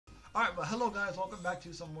Alright, but hello guys, welcome back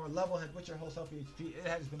to some more Levelhead with your host HealthyHP. It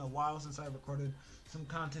has been a while since I recorded some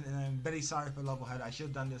content and I'm very sorry for Levelhead. I should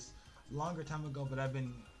have done this a longer time ago, but I've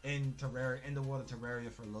been in Terraria, in the world of Terraria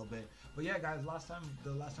for a little bit. But yeah guys, the last time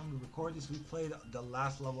we recorded this, we played the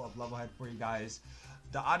last level of Levelhead for you guys.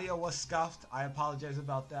 The audio was scuffed. I apologize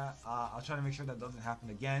about that. I'll try to make sure that doesn't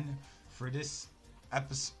happen again for this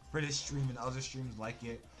episode, for this stream and other streams like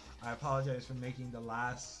it. I apologize for making the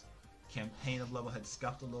last campaign of Levelhead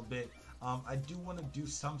scuffed a little bit. I do want to do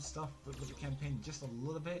some stuff with the campaign just a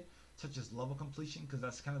little bit, such as level completion, because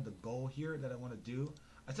that's kind of the goal here that I want to do.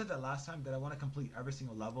 I said that last time that I want to complete every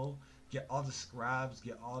single level, get all the scraps,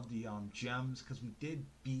 get all the gems, because we did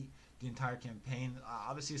beat the entire campaign.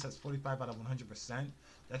 Obviously it says 45 out of 100%.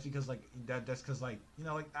 That's because that's because I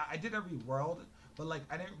did every world, but like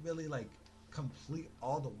I didn't really like complete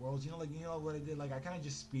all the worlds. You know what I did? Like I kind of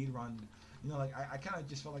just speed run. I kind of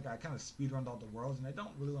just felt like I kind of speedrunned all the worlds, and I don't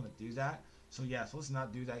really want to do that. So yeah, so let's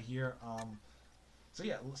not do that here. So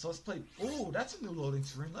yeah, so let's play. Oh, that's a new loading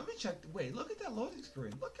screen. Let me check. Wait, look at that loading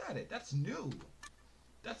screen. Look at it. That's new.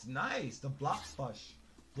 That's nice. The block fush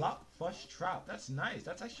trap. That's nice.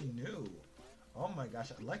 That's actually new. Oh my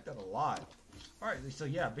gosh, I like that a lot. Alright, so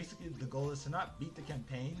yeah, basically the goal is to not beat the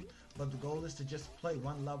campaign, but the goal is to just play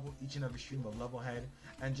one level each and every stream of Levelhead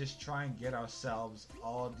and just try and get ourselves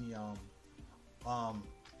all the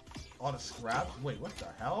scraps. Wait, what the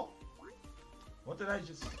hell? What did I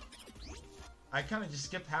just... I kind of just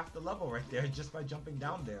skipped half the level right there just by jumping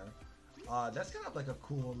down there. That's kind of like a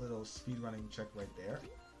cool little speedrunning trick right there.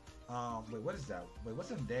 Wait, what is that? Wait,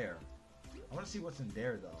 what's in there? I want to see what's in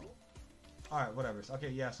there though. Alright, whatever. Okay,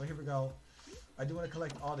 yeah, so here we go. I do want to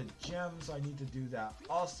collect all the gems, so I need to do that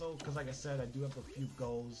also, because like I said, I do have a few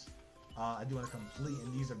goals I do want to complete,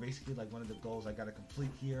 and these are basically like one of the goals I got to complete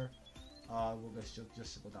here. We'll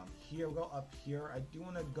just go down here, we'll go up here. I do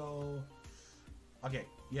want to go... Okay,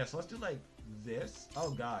 yeah, so let's do like this.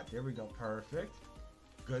 Oh god, there we go, perfect.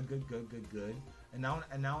 Good. And now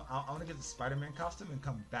I want to get the Spider-Man costume and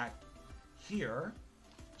come back here,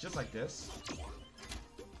 just like this.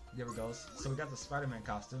 There we go. So we got the Spider-Man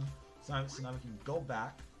costume. So now we can go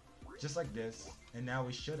back, just like this, and now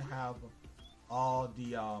we should have all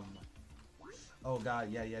the oh god,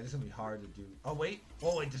 yeah, this is gonna be hard to do. Oh wait,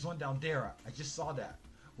 there's one down there. I just saw that.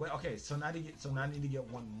 Wait, okay, so now I need to get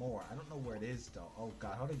one more. I don't know where it is though. Oh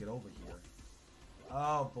god, how do I get over here?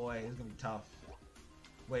 Oh boy, it's gonna be tough.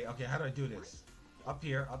 Wait, okay, how do I do this? Up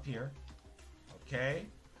here. Okay,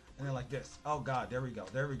 and then like this. Oh god, there we go,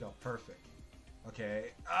 perfect.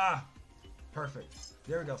 Okay, perfect.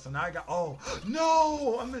 There we go. So now I got, oh,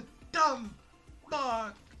 no, I'm a dumb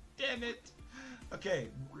fuck, damn it. Okay,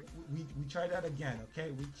 we try that again, okay?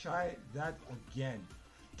 We try that again.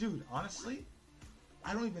 Dude, honestly,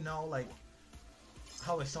 I don't even know, like,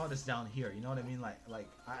 how I saw this down here, you know what I mean? Like,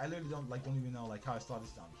 I literally don't even know, like, how I saw this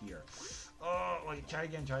down here. Oh, wait, try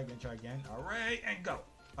again. All right, and go.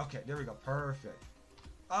 Okay, there we go, perfect.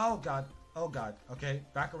 Oh, God. Okay,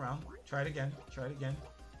 back around. Try it again.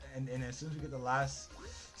 And as soon as we get the last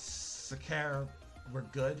Sakare, we're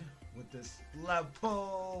good with this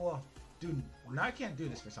level. Dude, now I can't do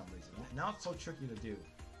this for some reason. Now it's so tricky to do.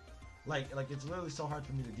 Like it's literally so hard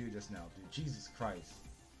for me to do just now, dude. Jesus Christ.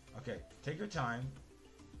 Okay, take your time.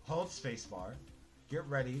 Hold spacebar. Get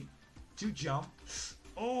ready to jump.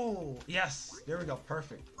 Oh, yes. There we go.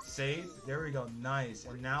 Perfect. Save. There we go. Nice.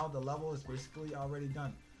 And now the level is basically already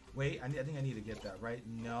done. Wait, I think I need to get that, right?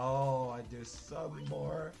 No, I do some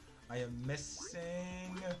more. I am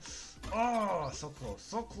missing. Oh, so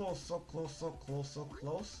close.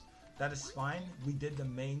 That is fine. We did the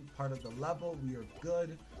main part of the level. We are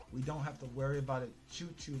good. We don't have to worry about it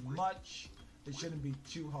too much. It shouldn't be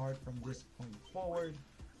too hard from this point forward.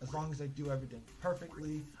 As long as I do everything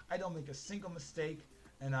perfectly, I don't make a single mistake,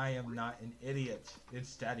 and I am not an idiot.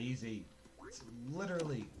 It's that easy. It's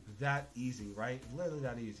literally that easy, right? Literally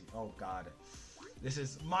that easy. Oh god. This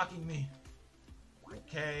is mocking me.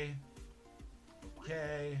 Okay.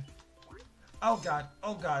 Oh god.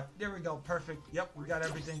 There we go. Perfect. Yep, we got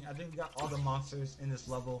everything. I think we got all the monsters in this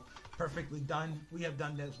level perfectly done. We have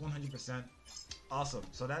done this 100%. Awesome.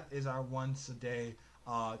 So that is our once a day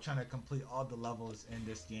trying to complete all the levels in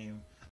this game.